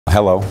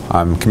Hello,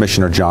 I'm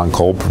Commissioner John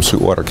Kolb from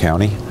Sweetwater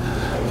County.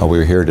 We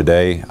were here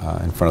today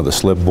in front of the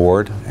SLIB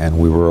board, and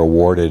we were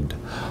awarded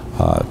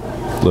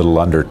a little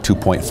under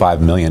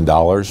 $2.5 million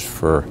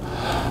for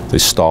the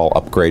stall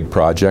upgrade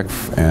project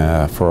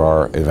for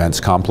our events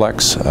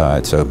complex.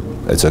 It's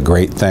a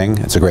great thing.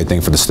 It's a great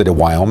thing for the state of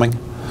Wyoming.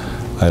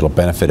 It'll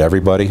benefit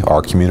everybody,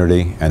 our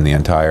community, and the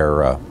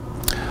entire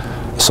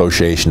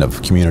association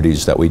of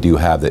communities that we do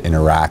have that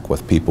interact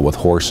with people with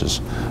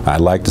horses.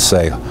 I'd like to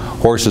say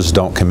horses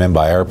don't come in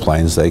by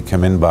airplanes, they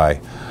come in by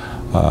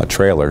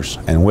trailers,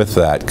 and with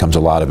that comes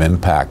a lot of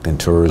impact in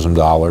tourism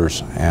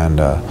dollars and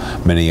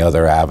many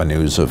other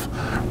avenues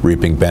of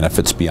reaping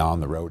benefits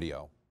beyond the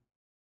rodeo.